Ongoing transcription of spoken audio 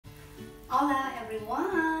Hola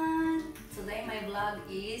everyone! Today my vlog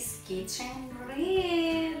is kitchen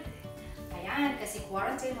read. Ayan, kasi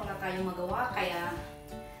quarantine, wala tayong magawa, kaya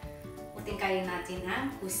utingkayin natin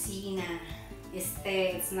ang kusina. It's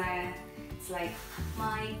like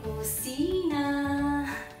my kusina,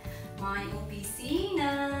 my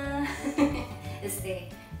opisina.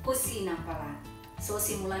 Kusina pala. So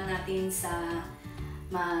simulan natin sa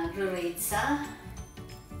mag-read sa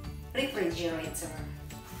refrigerator.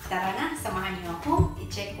 Tara na, samahan niyo ako.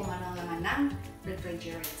 I-check kung ano ang laman ng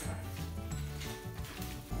refrigerator.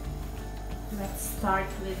 Let's start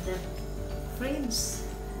with the fridge.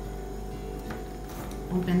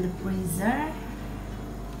 Open the freezer.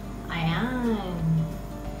 Ayan.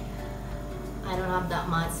 I don't have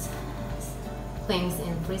that much things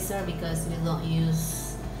in freezer because we don't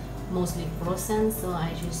use mostly frozen, so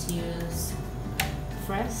I just use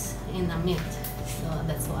fresh in the meat. So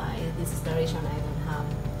that's why this is the reason I don't have.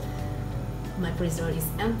 My freezer is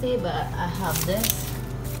empty, but I have this.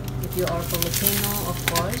 If you are Filipino, of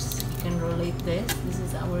course, you can relate this. This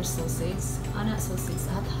is our sausage. Not sausage,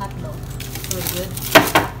 hotdog. Really good.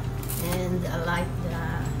 And I like the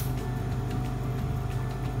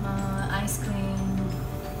ice cream.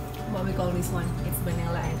 What we call this one? It's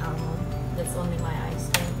vanilla and almond. That's only my ice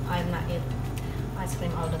cream. I'm not eat ice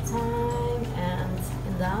cream all the time. And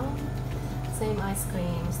down, same ice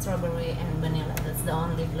cream, strawberry and vanilla. That's the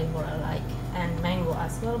only flavor I like. And mango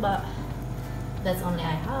as well, but that's only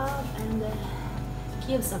I have. And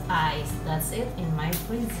cubes of ice. That's it in my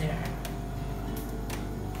freezer.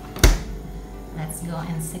 Let's go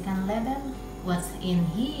in second level. What's in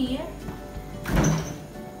here?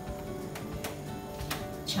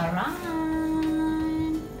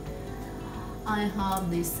 Charan! I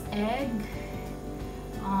have this egg,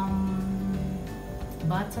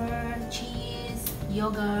 butter, cheese,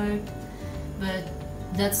 yogurt, but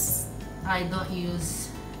I don't use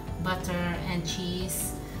butter and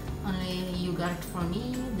cheese, only yogurt for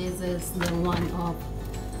me. This is the one of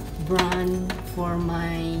brand for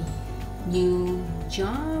my new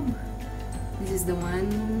job. This is the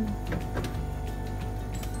one.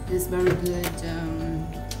 This is very good.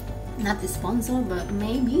 Not a sponsor, but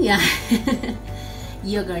maybe, yeah.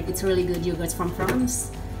 Yogurt, it's really good yogurt from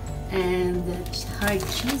France. And hard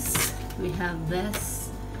cheese, we have this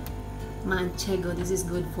manchego. This is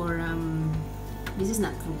good for this is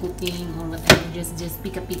not for cooking or whatever, just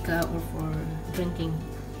pika or for drinking.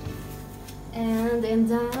 And then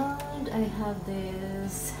down I have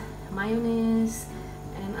this mayonnaise,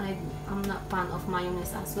 and I'm not fan of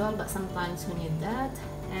mayonnaise as well, but sometimes we need that.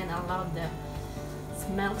 And I love the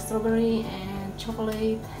milk, strawberry and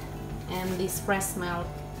chocolate. And this fresh milk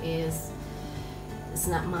it's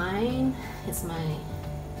not mine, it's my.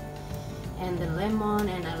 And the lemon,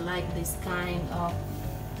 and I like this kind of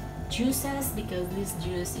juices because this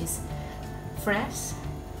juice is fresh,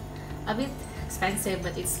 a bit expensive,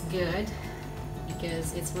 but it's good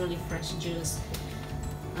because it's really fresh juice.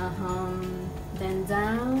 Then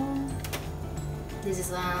down, this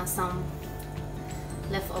is some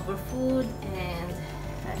leftover food, and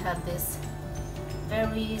I have this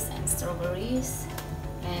berries and strawberries.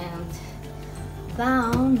 And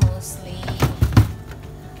down, mostly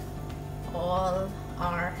all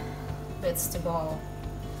are vegetable.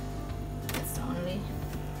 That's the only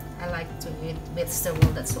I like to eat vegetable,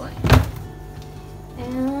 that's why.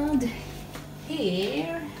 And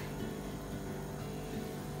here,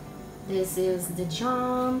 this is the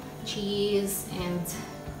jam, cheese, and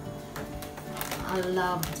I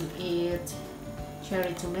love to eat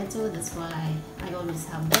cherry tomato, that's why I always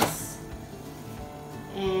have this.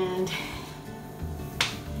 And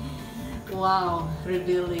wow,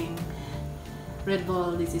 revealing Red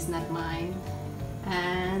Bull, this is not mine.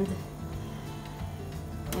 And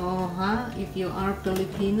if you are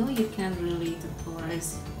Filipino, you can relate, of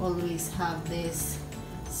course. Always have this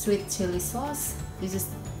sweet chili sauce. This is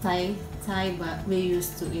Thai, but we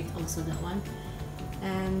used to eat also that one.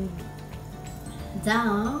 And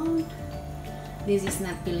down, this is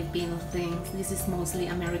not Filipino things. This is mostly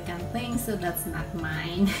American things, so that's not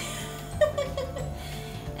mine.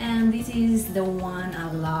 And this is the one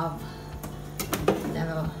I love,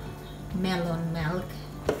 the melon milk.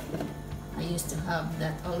 I used to have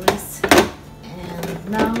that always, and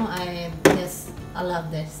now I love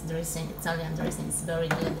this dressing, Italian dressing. It's very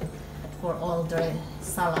good for all the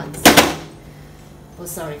salads. Oh,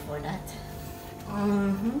 sorry for that.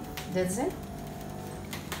 That's it.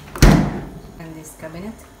 And this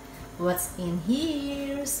cabinet, what's in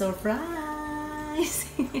here? Surprise!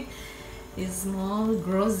 Is small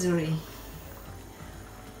grocery.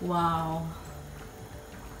 Wow.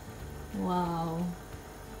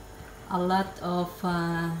 a lot of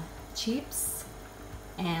chips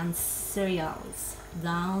and cereals.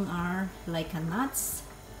 Down are like nuts.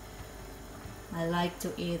 I like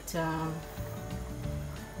to eat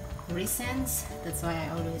raisins, that's why I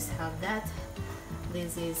always have that.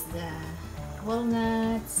 This is the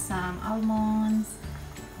walnuts, some almonds,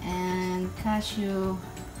 and cashew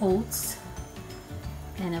oats,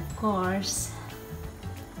 and of course,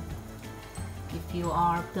 if you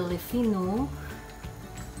are Filipino,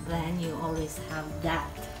 then you always have that.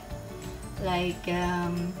 Like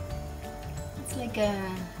it's like a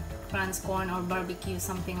France corn or barbecue,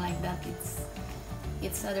 something like that.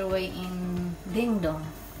 It's other way in ding dong,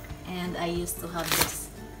 and I used to have this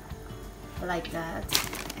like that,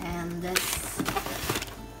 and that's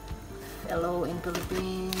hello in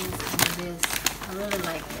Philippines, and this I really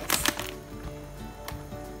like this.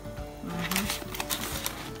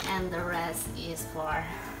 And the rest is for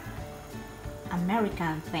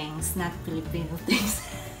American things, not Filipino things.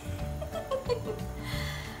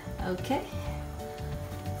 Okay,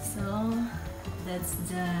 so that's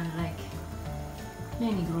the like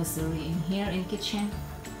many grocery in here in kitchen.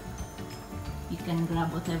 You can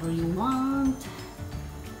grab whatever you want.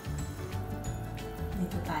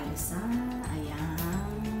 Dito tayo sa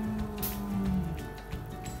ayan.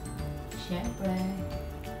 Siyempre,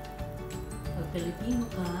 pag Pilipino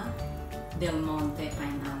ka, Del Monte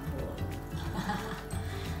pineapple.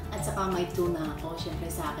 At saka may tuna ako, siyempre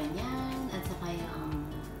sa akin yan. At saka yung,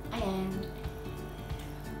 ayan,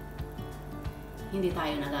 hindi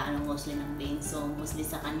tayo nag-aano mostly ng beans, so mostly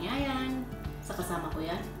sa kanya yan, sa kasama ko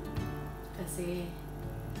yan. Kasi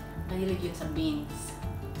mahilig yun sa beans.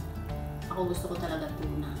 Ako gusto ko talaga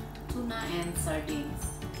tuna and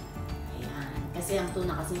sardines. Ayan, kasi ang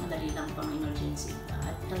tuna kasi madali lang pang emergency pa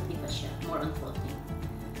at healthy pa siya, more on protein.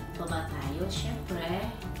 Baba tayo, syempre.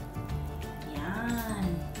 Ayan,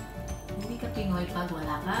 hindi ka Pinoy pag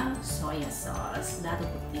wala kang soya sauce, dato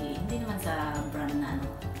puti, hindi naman sa brand na ano.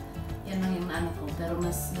 Yan lang yung ano ko, pero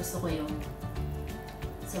mas gusto ko yung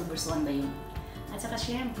silver swan ba yun. At saka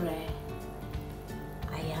syempre,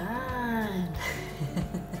 ayan.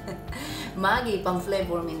 Maggi, pang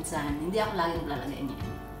flavor minsan. Hindi ako lagi naglalagay niya.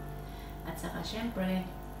 At saka syempre,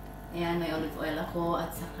 ayan, may olive oil ako.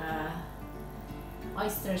 At saka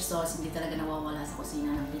oyster sauce. Hindi talaga nawawala sa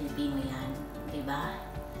kusina ng Pilipino yan. Diba?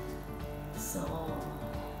 So,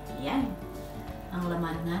 ayan. Ang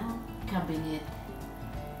laman ng cabinet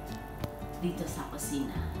dito sa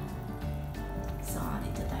kusina. So,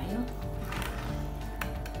 dito tayo.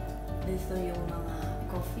 Dito yung mga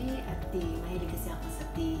coffee at tea. Mahilig kasi ako sa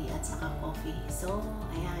tea at saka coffee. So,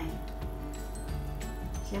 ayan.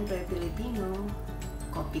 Siyempre, Pilipino,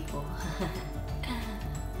 coffee ko.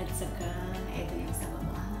 At saka, ito yung sa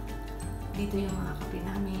baba. Dito yung mga kape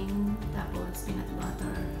namin. Tapos, peanut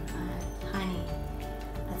butter at honey.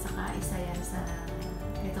 At saka, isa yan sa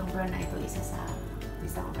itong brand na ito. Isa sa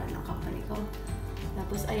isang brand ng company ko.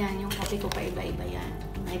 Tapos, ayan, yung kape ko pa iba-iba yan.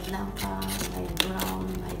 May blanca, may brown,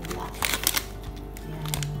 may black.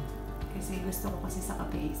 Ayan. Kasi gusto ko kasi sa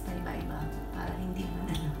kape is iba-iba. Para hindi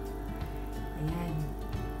naman ano. Ayan.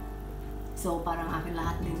 So, parang akin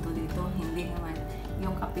lahat din to dito. Hindi naman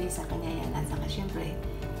yung kape sa kanya yan. At saka, syempre,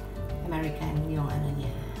 American yung ano niya.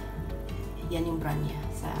 Yan yung brand niya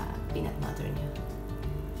sa peanut butter niya.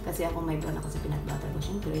 Kasi ako may brand ako sa peanut butter ko.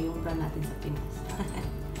 Syempre, yung brand natin sa Pinas.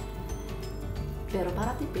 Pero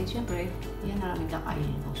para tipid, syempre, yan na namin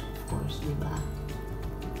kakainin ko, of course, di ba?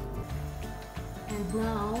 And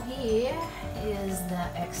now, here is the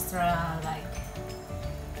extra, like,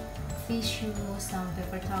 tissue, some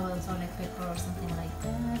paper towels, toilet paper, or something like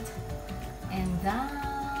that. And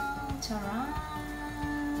down, charan!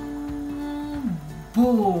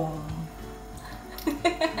 Boom!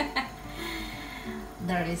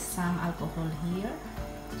 There is some alcohol here.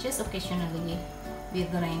 Just occasionally, we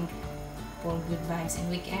drink for good vibes in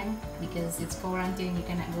weekend because it's quarantine, you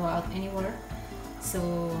cannot go out anywhere, so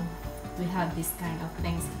we have this kind of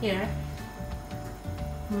things here.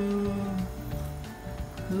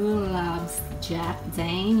 Who loves Jack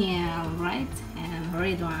Daniel, right? And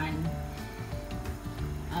red wine.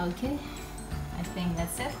 Okay, I think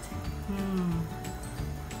that's it.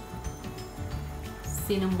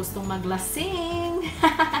 Sinong gustong maglasing?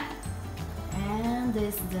 And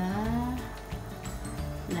this the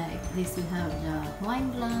like this, we have the wine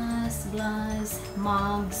glass,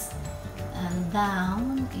 mugs, and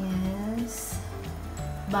down is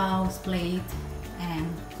bowls, plate, and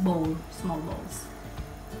bowl, small bowls.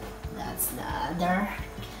 That's the other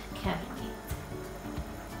cabinet.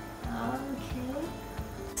 Okay.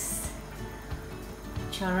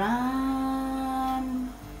 Charan!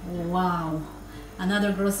 Wow!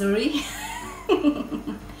 Another grocery.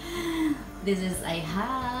 This is I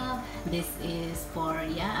have. This is for,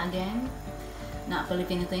 yeah, again, not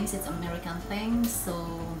Filipino things, it's American things.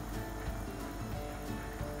 So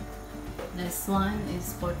this one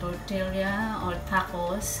is for tortilla or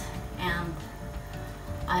tacos, and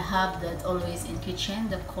I have that always in kitchen,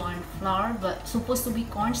 the corn flour, but supposed to be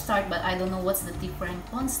cornstarch, but I don't know what's the difference,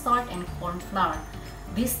 cornstarch and corn flour.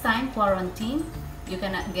 This time quarantine, you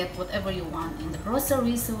cannot get whatever you want in the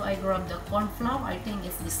grocery, so I grabbed the corn flour. I think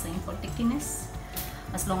it's the same for thickness.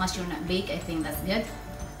 As long as you're not bake, I think that's good.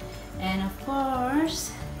 And of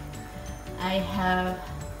course, I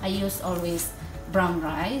use always brown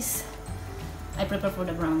rice. I prepare for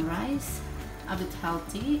the brown rice, a bit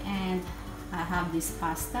healthy, and I have this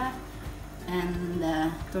pasta and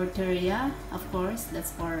tortilla. Of course,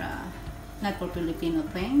 that's for not for Filipino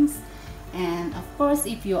things. And of course,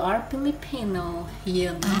 if you are Filipino,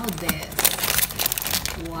 you know this.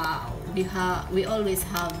 Wow, we always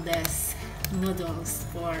have this noodles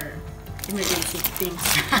for emergency things.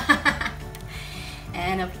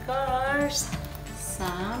 And of course,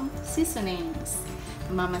 some seasonings,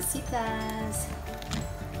 mamacitas.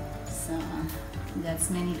 So that's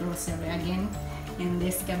many grocery again in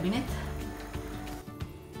this cabinet.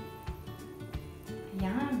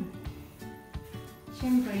 Ayan.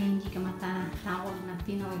 Siyempre, hindi ka matatawag na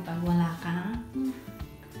Pinoy pag wala kang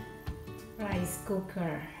rice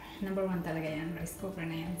cooker. Number 1 talaga yan, rice cooker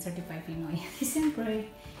na yan, certified Pinoy. Siyempre,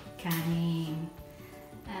 kanin.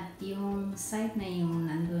 At yung side na yung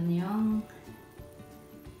nandun yung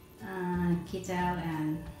kettle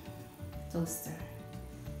and toaster.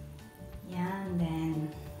 Yan, then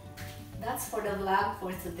that's for the vlog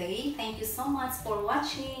for today. Thank you so much for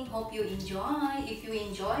watching. Hope you enjoy. If you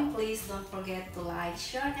enjoy, please don't forget to like,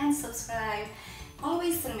 share, and subscribe.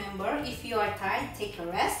 Always remember, if you are tired, take a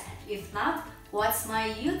rest. If not, watch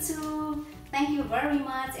my YouTube. Thank you very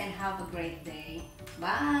much and have a great day.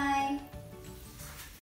 Bye!